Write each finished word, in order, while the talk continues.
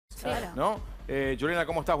Claro. ¿no? Juliana,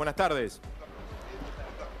 ¿cómo estás? Buenas tardes.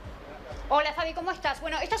 Hola Fabi, ¿cómo estás?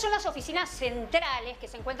 Bueno, estas son las oficinas centrales que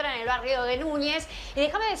se encuentran en el barrio de Núñez. Y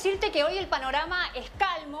déjame decirte que hoy el panorama es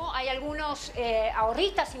calmo. Hay algunos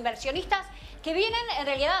ahorristas, inversionistas que vienen en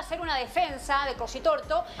realidad a hacer una defensa de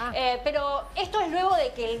Cositorto, pero esto es luego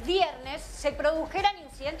de que el viernes se produjeran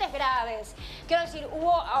incidentes graves. Quiero decir,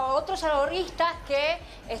 hubo otros ahorristas que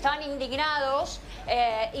estaban indignados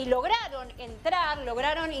y lograron entrar,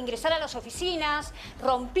 lograron ingresar a las oficinas,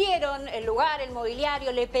 rompieron el lugar, el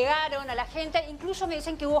mobiliario, le pegaron a la gente, incluso me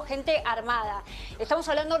dicen que hubo gente armada. Estamos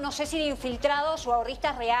hablando, no sé si de infiltrados o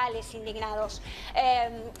ahorristas reales indignados.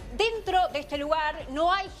 Dentro de este lugar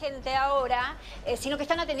no hay gente ahora, sino que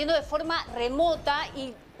están atendiendo de forma remota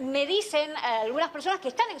y me dicen algunas personas que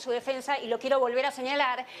están en su defensa, y lo quiero volver a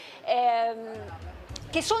señalar,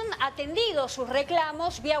 que son atendidos sus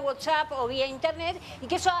reclamos vía WhatsApp o vía Internet y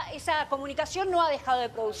que esa comunicación no ha dejado de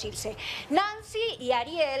producirse. Nancy y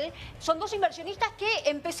Ariel son dos inversionistas que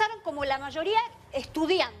empezaron como la mayoría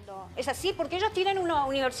estudiando. Es así, porque ellos tienen una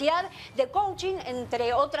universidad de coaching,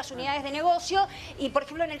 entre otras unidades de negocio, y por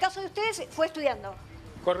ejemplo en el caso de ustedes fue estudiando.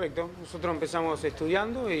 Correcto, nosotros empezamos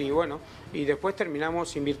estudiando y bueno, y después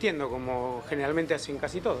terminamos invirtiendo, como generalmente hacen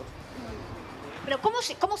casi todos. Pero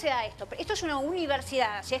 ¿cómo se da esto? Esto es una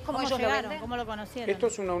universidad, si es como ellos llegaron? lo venden. ¿Cómo lo conocieron? Esto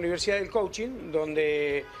es una universidad del coaching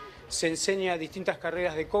donde se enseña distintas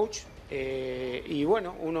carreras de coach y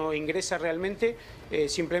bueno, uno ingresa realmente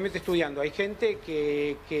simplemente estudiando. Hay gente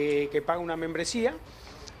que paga una membresía,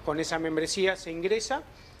 con esa membresía se ingresa.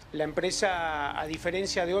 La empresa, a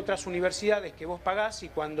diferencia de otras universidades que vos pagás y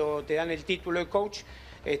cuando te dan el título de coach,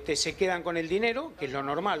 se quedan con el dinero, que es lo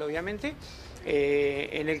normal obviamente.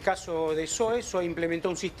 En el caso de ZOE implementó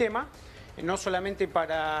un sistema no solamente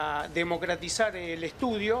para democratizar el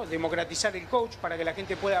estudio, democratizar el coach, para que la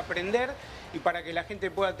gente pueda aprender y para que la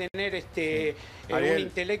gente pueda tener un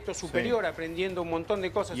intelecto superior, aprendiendo un montón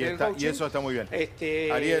de cosas del coaching. Y eso está muy bien.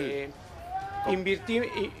 Ariel,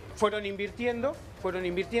 fueron invirtiendo.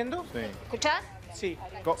 Sí. ¿Escuchás? Sí,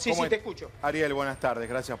 sí, te escucho. Ariel, buenas tardes.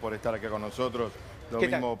 Gracias por estar acá con nosotros. Lo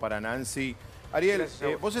mismo para Nancy. Ariel,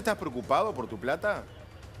 ¿vos estás preocupado por tu plata?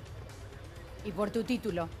 ¿Y por tu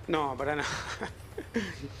título? No, para nada.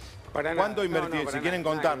 ¿Cuánto invirtieron? No, si quieren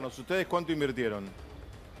contarnos, ¿ustedes cuánto invirtieron?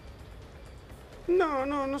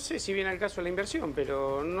 No sé si viene al caso la inversión,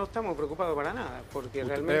 pero no estamos preocupados para nada, porque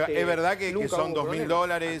realmente... ¿Es verdad que son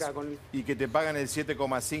 $2.000 con... y que te pagan el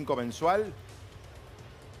 7,5 mensual?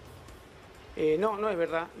 No es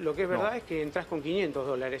verdad. Lo que es verdad es que entras con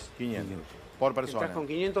 $500. 500 por persona. Entras con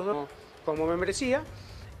 $500 como membresía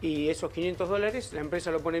y esos $500 la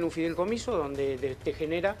empresa lo pone en un fideicomiso donde te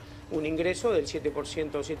genera un ingreso del 7%,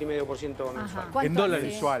 7,5% mensual. En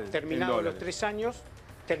dólares mensual. Terminados los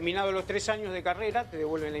 3 años de carrera, te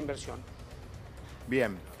devuelven la inversión.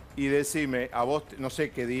 Bien. Y decime, a vos, no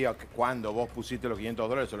sé qué día, cuándo vos pusiste los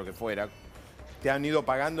 $500 o lo que fuera, ¿te han ido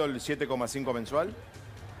pagando el 7,5 mensual?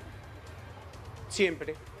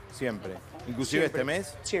 Siempre. Siempre. ¿Inclusive este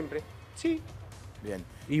mes? Siempre. Sí. Bien.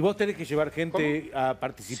 ¿Y vos tenés que llevar gente a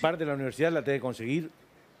participar de la universidad? ¿La tenés que conseguir?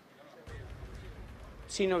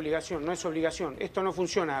 Sin obligación, no es obligación. Esto no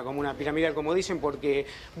funciona como una piramidal, como dicen, porque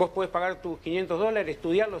vos podés pagar tus $500,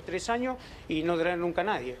 estudiar los 3 años y no traer nunca a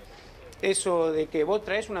nadie. Eso de que vos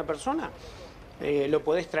traes una persona, lo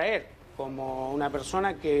podés traer como una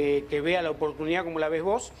persona que vea la oportunidad como la ves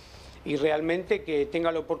vos y realmente que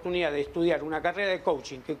tenga la oportunidad de estudiar una carrera de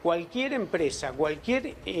coaching, que cualquier empresa,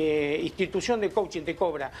 cualquier institución de coaching te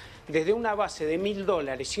cobra desde una base de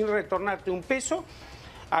 $1.000 sin retornarte un peso.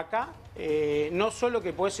 Acá no solo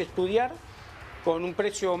que podés estudiar con un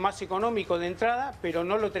precio más económico de entrada, pero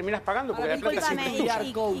no lo terminas pagando porque la plata siempre es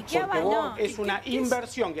tuya. Porque vos es una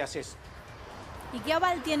inversión que haces. ¿Y qué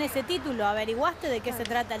aval tiene ese título? ¿Averiguaste de qué se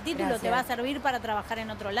trata el título? Gracias. ¿Te va a servir para trabajar en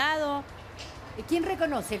otro lado? ¿Quién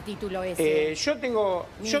reconoce el título ese? Yo tengo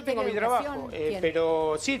mi trabajo, ¿Quién?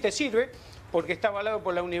 pero sí te sirve porque está avalado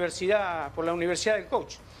por la universidad del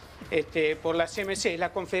coach, por la CMC,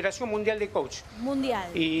 la Confederación Mundial de Coach. Mundial.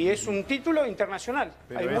 Y es un título internacional.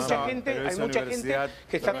 Hay mucha gente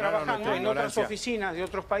que está trabajando en otras oficinas de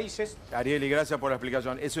otros países. Ariel, y gracias por la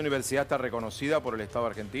explicación. ¿Esa universidad está reconocida por el Estado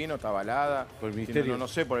argentino? ¿Está avalada? Por el Ministerio. No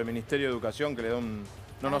sé, por el Ministerio de Educación que le da un...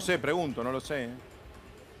 No sé, pregunto, no lo sé.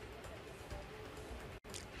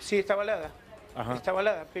 Sí, está avalada. Ajá. Está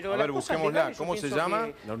avalada. Pero A ver, busquémosla. ¿Cómo se llama?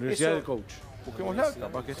 La Universidad del Coach. Busquémosla,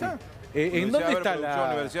 capaz que está. ¿En dónde está la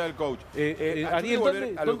Universidad del Coach? Ariel,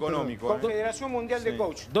 volver a lo económico. Confederación Mundial de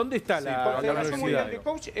Coach. ¿Dónde está la Confederación Mundial de universidad?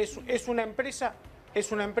 Coach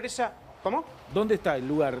es una empresa, ¿cómo? ¿Dónde está el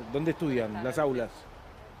lugar? ¿Dónde estudian las aulas?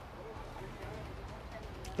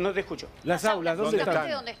 No te escucho. Las aulas, ¿dónde están?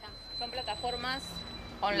 ¿Dónde están? Son plataformas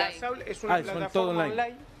online. Las aulas es una son todo plataforma online.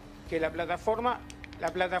 online que la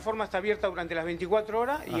plataforma está abierta durante las 24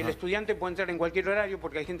 horas y el estudiante puede entrar en cualquier horario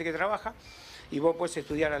porque hay gente que trabaja y vos podés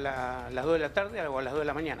estudiar a las 2 de la tarde o a las 2 de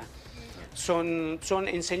la mañana. Son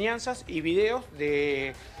enseñanzas y videos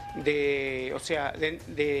de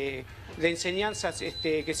enseñanzas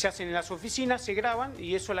que se hacen en las oficinas, se graban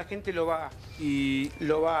y eso la gente lo va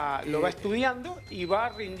estudiando y va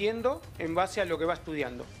rindiendo en base a lo que va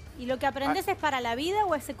estudiando. ¿Y lo que aprendes es para la vida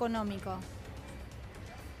o es económico?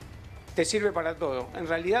 Te sirve para todo. En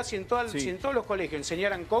realidad, si en todos los colegios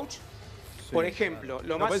enseñaran coach, por ejemplo,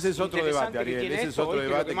 lo más ese es otro debate, interesante que Ariel. tiene Ese es esto otro hoy,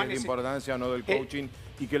 debate, que más es la importancia o no del coaching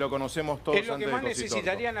y que lo conocemos todos es lo que antes de más Cositorto.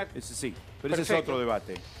 necesitarían. Ese sí, pero ese es Perfecto. otro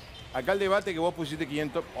debate. Acá el debate que vos pusiste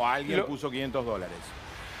 500, o alguien puso 500 dólares.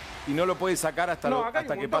 Y no lo puedes sacar hasta, acá hay un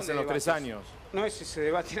que montón pasen de los 3 debates. años. No es ese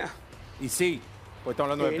debate nada. Y sí, pues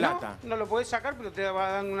estamos hablando de plata. No lo podés sacar, pero te va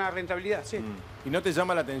a dar una rentabilidad, sí. ¿Y no te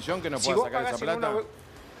llama la atención que no Si puedas vos sacar esa pagás en plata?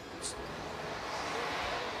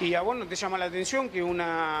 Y a vos no te llama la atención que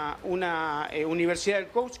una universidad del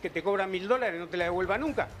coach que te cobra $1000 no te la devuelva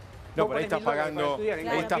nunca. No, Vos pero ahí ponés estás $1000 para pagando, estudiar,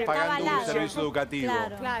 Claro, estás pero está pagando un avalado. servicio educativo.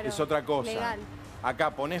 Claro. Es otra cosa. Legal.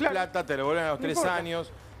 Acá pones Claro. plata, te lo devuelven a los No 3 importa.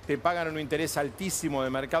 años, te pagan un interés altísimo de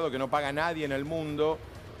mercado que no paga nadie en el mundo.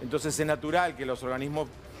 Entonces es natural que los organismos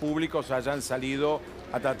públicos hayan salido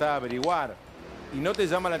a tratar de averiguar. ¿Y no te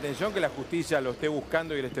llama la atención que la justicia lo esté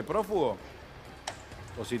buscando y él esté prófugo?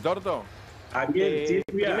 ¿Cositorto? Ariel, Silvia.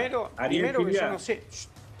 Primero que Silvia.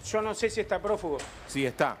 yo no sé si está prófugo. Sí,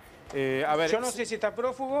 está. A ver, Yo no sé si está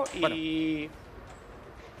prófugo y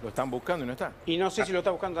lo están buscando y no está. no sé si lo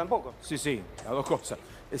está buscando tampoco. Sí, las dos cosas.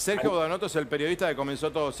 Sergio Bodanotto es el periodista que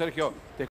comenzó todo. Sergio, te